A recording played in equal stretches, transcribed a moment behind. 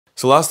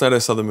So last night I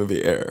saw the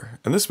movie Air,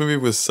 and this movie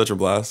was such a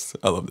blast.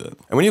 I loved it.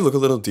 And when you look a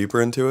little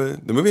deeper into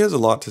it, the movie has a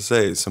lot to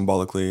say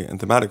symbolically and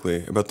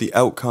thematically about the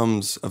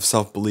outcomes of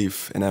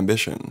self-belief and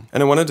ambition.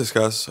 And I want to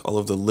discuss all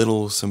of the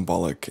little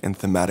symbolic and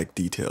thematic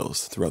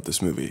details throughout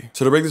this movie.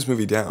 So to break this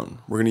movie down,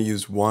 we're going to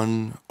use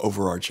one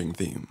overarching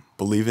theme: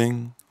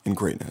 believing in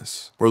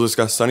greatness. We'll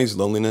discuss Sonny's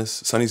loneliness,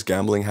 Sonny's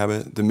gambling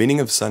habit, the meaning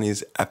of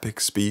Sonny's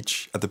epic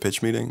speech at the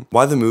pitch meeting,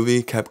 why the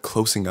movie kept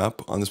closing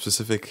up on the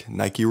specific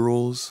Nike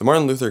rules, the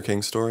Martin Luther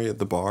King story at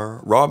the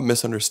bar, Rob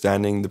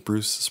misunderstanding the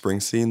Bruce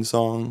Springsteen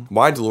song,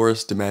 why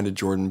Dolores demanded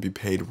Jordan be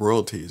paid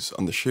royalties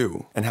on the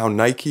shoe, and how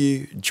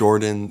Nike,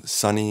 Jordan,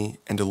 Sonny,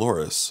 and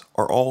Dolores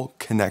are all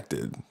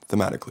connected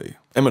thematically,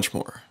 and much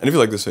more. And if you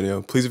like this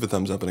video, please leave a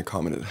thumbs up and a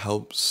comment. It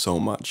helps so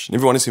much. And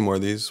if you want to see more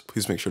of these,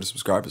 please make sure to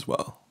subscribe as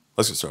well.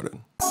 Let's get started.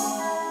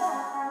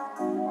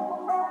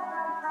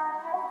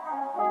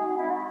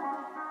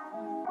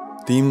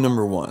 Theme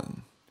number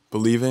 1,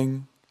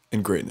 believing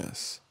in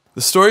greatness.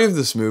 The story of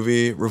this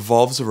movie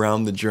revolves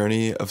around the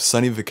journey of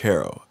Sonny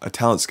Vaccaro, a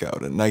talent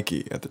scout at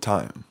Nike at the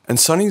time. And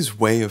Sonny's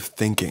way of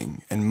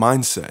thinking and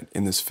mindset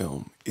in this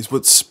film is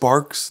what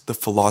sparks the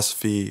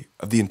philosophy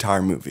of the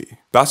entire movie.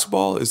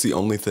 Basketball is the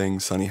only thing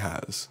Sonny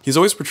has. He's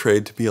always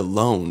portrayed to be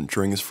alone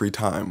during his free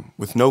time,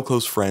 with no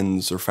close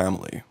friends or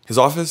family. His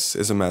office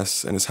is a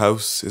mess and his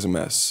house is a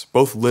mess,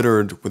 both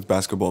littered with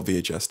basketball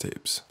VHS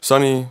tapes.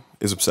 Sonny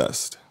is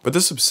obsessed, but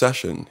this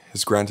obsession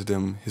has granted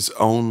him his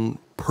own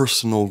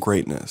personal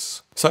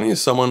greatness. Sonny is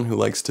someone who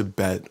likes to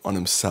bet on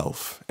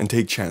himself and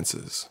take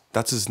chances.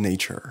 That's his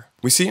nature.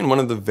 We see in one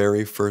of the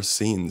very first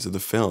scenes of the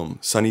film,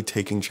 Sonny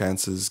taking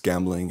chances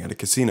gambling at a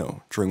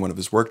casino during one of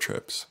his work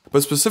trips.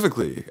 But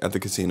specifically at the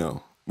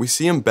casino, we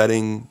see him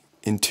betting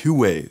in 2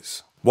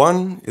 ways.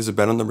 One is a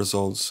bet on the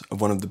results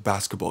of one of the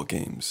basketball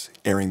games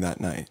airing that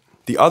night.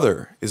 The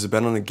other is a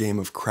bet on a game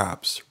of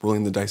craps,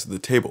 rolling the dice at the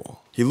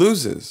table. He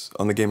loses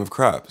on the game of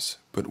craps,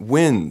 but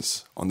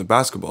wins on the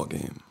basketball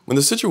game. When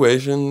the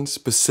situation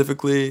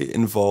specifically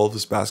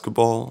involves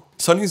basketball,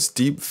 Sonny's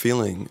deep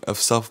feeling of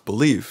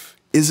self-belief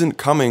isn't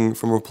coming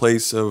from a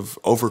place of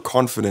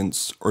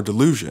overconfidence or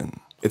delusion.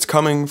 It's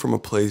coming from a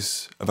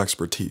place of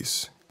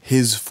expertise,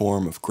 his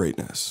form of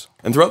greatness.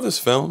 And throughout this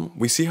film,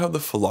 we see how the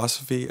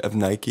philosophy of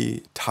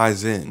Nike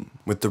ties in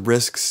with the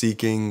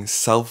risk-seeking,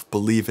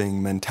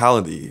 self-believing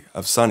mentality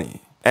of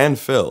Sonny, and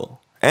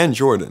Phil, and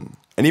Jordan,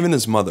 and even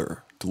his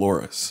mother,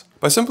 Dolores.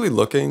 By simply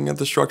looking at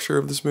the structure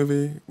of this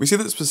movie, we see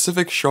that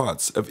specific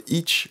shots of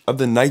each of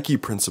the Nike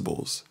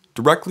principles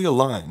directly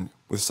align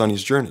with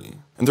Sonny's journey.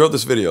 And throughout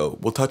this video,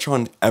 we'll touch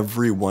on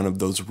every one of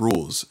those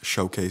rules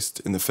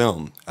showcased in the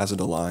film as it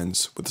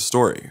aligns with the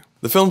story.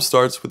 The film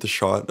starts with the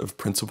shot of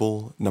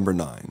principle number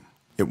 9.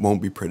 It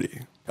won't be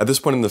pretty. At this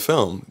point in the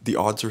film, the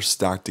odds are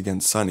stacked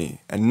against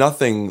Sonny, and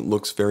nothing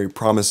looks very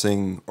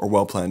promising or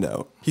well planned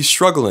out. He's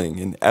struggling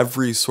in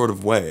every sort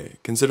of way,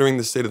 considering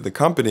the state of the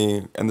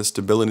company and the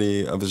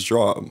stability of his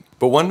job.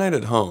 But one night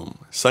at home,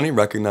 Sonny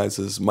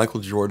recognizes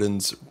Michael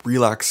Jordan's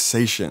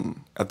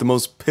relaxation at the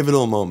most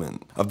pivotal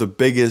moment of the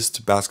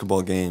biggest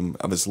basketball game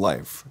of his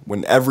life,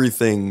 when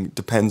everything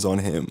depends on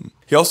him.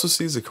 He also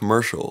sees a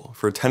commercial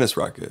for a tennis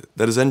racket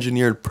that is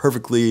engineered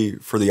perfectly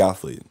for the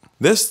athlete.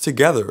 This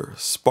together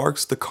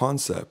sparks the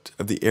concept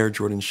of the Air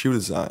Jordan shoe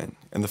design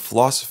and the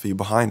philosophy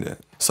behind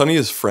it. Sonny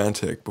is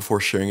frantic before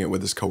sharing it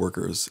with his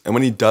coworkers, and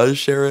when he does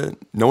share it,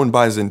 no one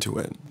buys into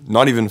it,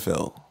 not even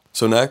Phil.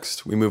 So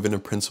next, we move into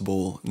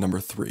principle number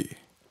 3.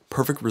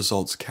 Perfect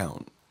results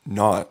count,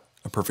 not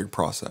a perfect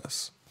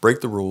process. Break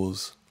the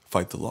rules,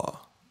 fight the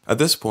law. At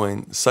this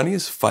point, Sonny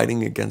is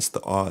fighting against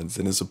the odds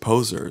and his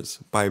opposers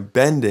by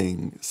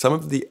bending some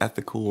of the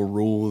ethical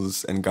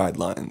rules and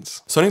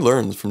guidelines. Sonny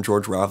learns from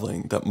George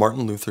Raveling that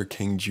Martin Luther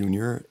King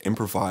Jr.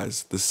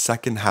 improvised the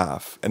second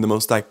half and the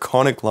most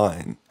iconic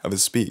line of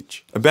his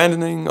speech,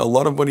 abandoning a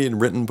lot of what he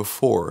had written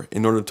before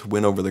in order to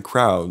win over the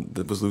crowd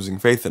that was losing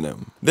faith in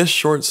him. This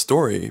short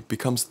story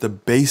becomes the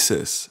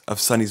basis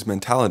of Sonny's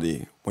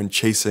mentality when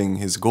chasing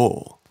his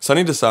goal.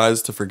 Sonny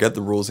decides to forget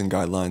the rules and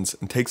guidelines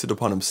and takes it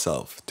upon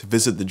himself to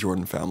visit the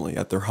Jordan family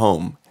at their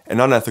home and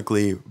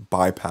unethically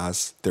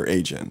bypass their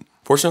agent.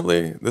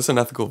 Fortunately, this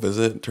unethical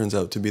visit turns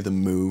out to be the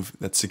move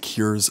that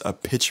secures a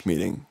pitch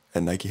meeting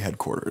at Nike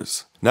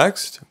headquarters.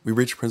 Next, we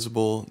reach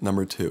principle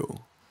number 2.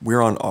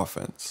 We're on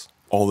offense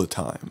all the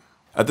time.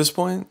 At this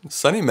point,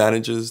 Sonny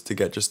manages to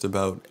get just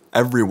about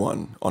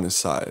everyone on his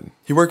side.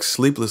 He works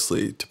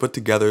sleeplessly to put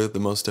together the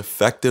most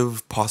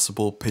effective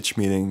possible pitch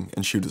meeting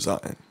and shoe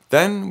design.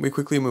 Then we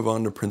quickly move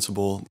on to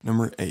principle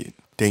number 8,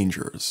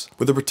 dangers,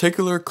 with a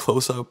particular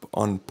close-up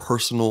on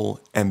personal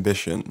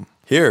ambition.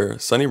 Here,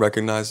 Sonny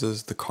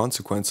recognizes the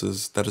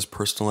consequences that his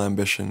personal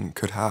ambition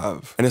could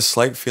have, and his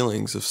slight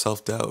feelings of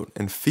self-doubt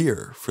and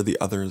fear for the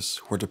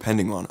others who are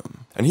depending on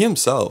him. And he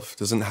himself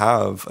doesn't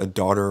have a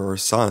daughter or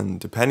son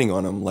depending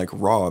on him like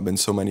Rob and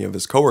so many of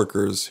his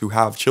coworkers who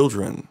have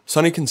children.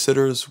 Sonny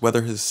considers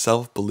whether his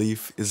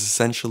self-belief is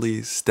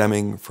essentially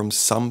stemming from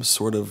some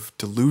sort of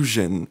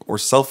delusion or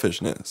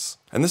selfishness.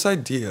 And this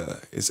idea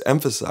is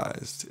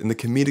emphasized in the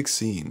comedic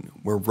scene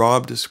where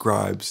Rob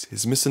describes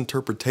his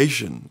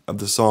misinterpretation of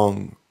the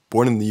song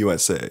Born in the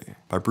USA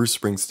by Bruce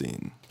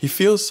Springsteen. He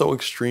feels so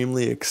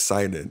extremely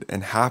excited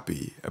and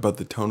happy about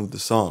the tone of the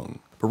song,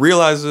 but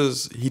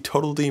realizes he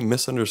totally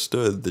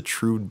misunderstood the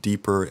true,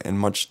 deeper, and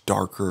much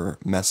darker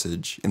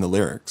message in the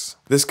lyrics.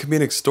 This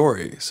comedic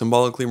story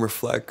symbolically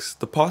reflects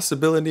the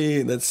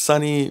possibility that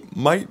Sonny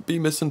might be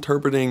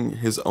misinterpreting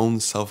his own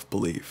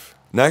self-belief.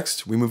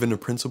 Next, we move into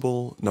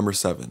principle number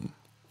 7.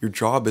 Your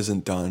job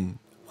isn't done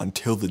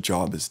until the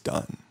job is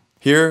done.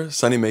 Here,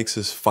 Sonny makes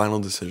his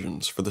final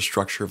decisions for the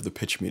structure of the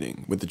pitch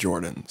meeting with the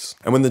Jordans.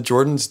 And when the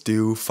Jordans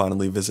do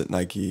finally visit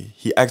Nike,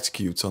 he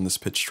executes on this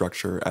pitch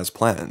structure as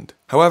planned.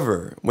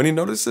 However, when he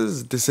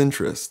notices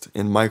disinterest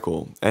in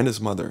Michael and his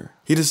mother,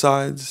 he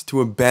decides to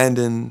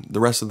abandon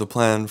the rest of the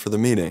plan for the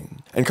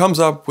meeting and comes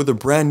up with a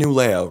brand new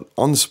layout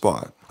on the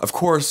spot. Of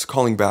course,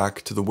 calling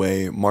back to the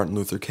way Martin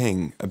Luther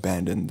King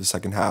abandoned the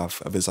second half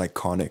of his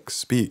iconic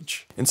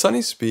speech. In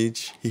Sonny's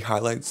speech, he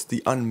highlights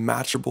the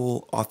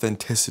unmatchable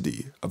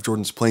authenticity of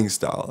Jordan's playing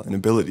style and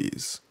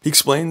abilities. He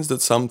explains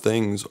that some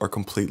things are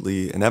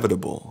completely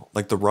inevitable,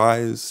 like the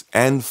rise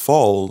and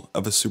fall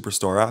of a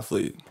superstar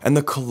athlete, and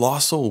the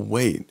colossal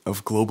weight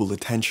of global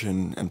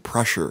attention and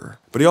pressure.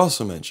 But he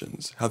also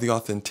mentions how the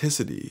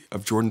authenticity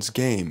of Jordan's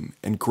game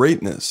and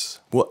greatness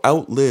will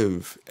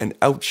outlive and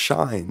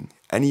outshine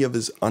any of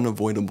his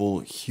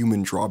unavoidable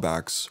human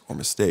drawbacks or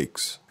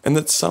mistakes. And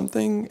that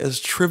something as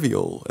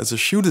trivial as a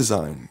shoe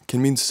design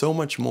can mean so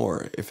much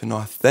more if an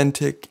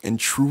authentic and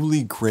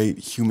truly great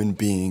human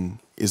being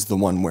is the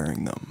one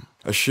wearing them.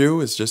 A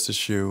shoe is just a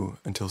shoe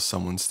until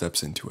someone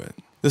steps into it.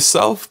 The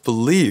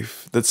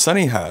self-belief that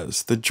Sonny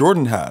has, that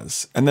Jordan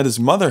has, and that his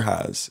mother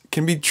has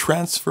can be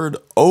transferred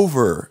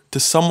over to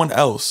someone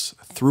else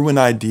through an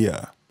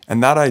idea.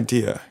 And that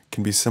idea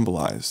can be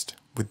symbolized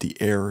with the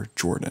Air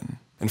Jordan.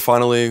 And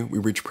finally, we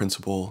reach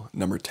principle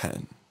number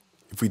 10.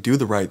 If we do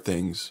the right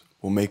things,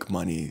 we'll make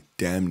money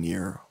damn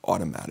near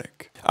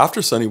automatic.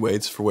 After Sonny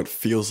waits for what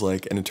feels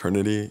like an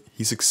eternity,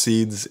 he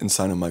succeeds in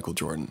signing Michael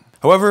Jordan.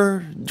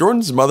 However,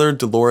 Jordan's mother,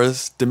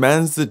 Dolores,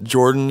 demands that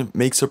Jordan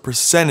makes a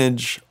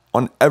percentage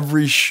on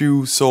every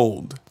shoe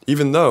sold.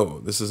 Even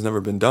though this has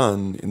never been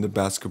done in the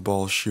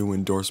basketball shoe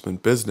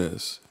endorsement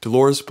business,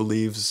 Dolores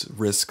believes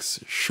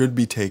risks should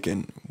be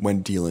taken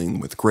when dealing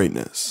with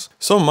greatness.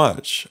 So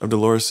much of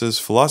Dolores'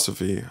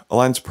 philosophy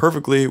aligns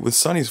perfectly with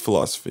Sonny's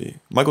philosophy,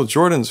 Michael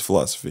Jordan's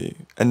philosophy,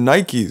 and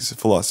Nike's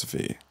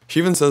philosophy.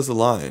 She even says the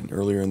line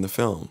earlier in the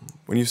film,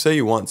 when you say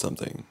you want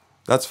something,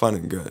 that's fine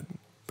and good,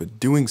 but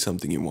doing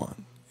something you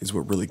want is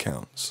what really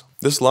counts.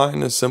 This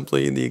line is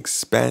simply the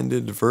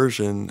expanded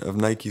version of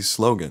Nike's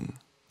slogan,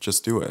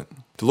 just do it.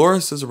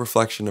 Dolores is a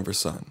reflection of her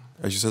son,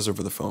 as she says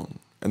over the phone,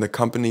 and the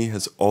company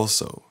has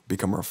also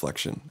become a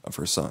reflection of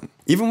her son.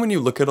 Even when you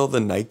look at all the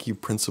Nike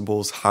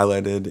principles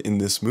highlighted in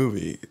this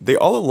movie, they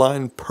all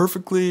align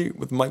perfectly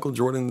with Michael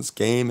Jordan's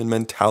game and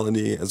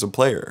mentality as a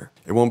player.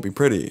 It won't be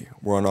pretty,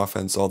 we're on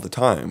offense all the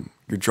time.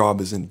 Your job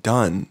isn't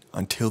done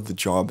until the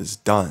job is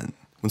done.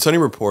 When Sonny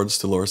reports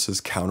Dolores'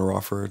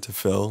 counteroffer to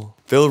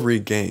Phil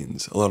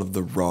regains a lot of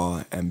the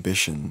raw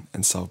ambition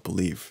and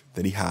self-belief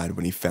that he had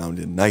when he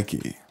founded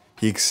Nike.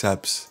 He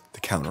accepts the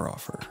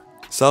counteroffer.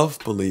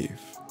 Self-belief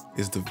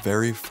is the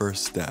very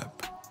first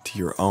step to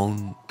your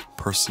own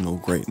personal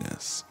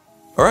greatness.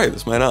 Alright,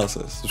 that's my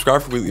analysis.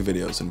 Subscribe for weekly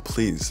videos and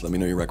please let me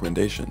know your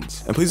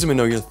recommendations. And please let me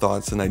know your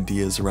thoughts and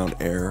ideas around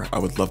Air. I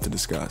would love to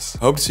discuss. I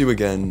hope to see you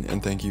again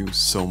and thank you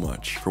so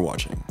much for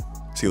watching.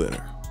 See you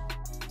later.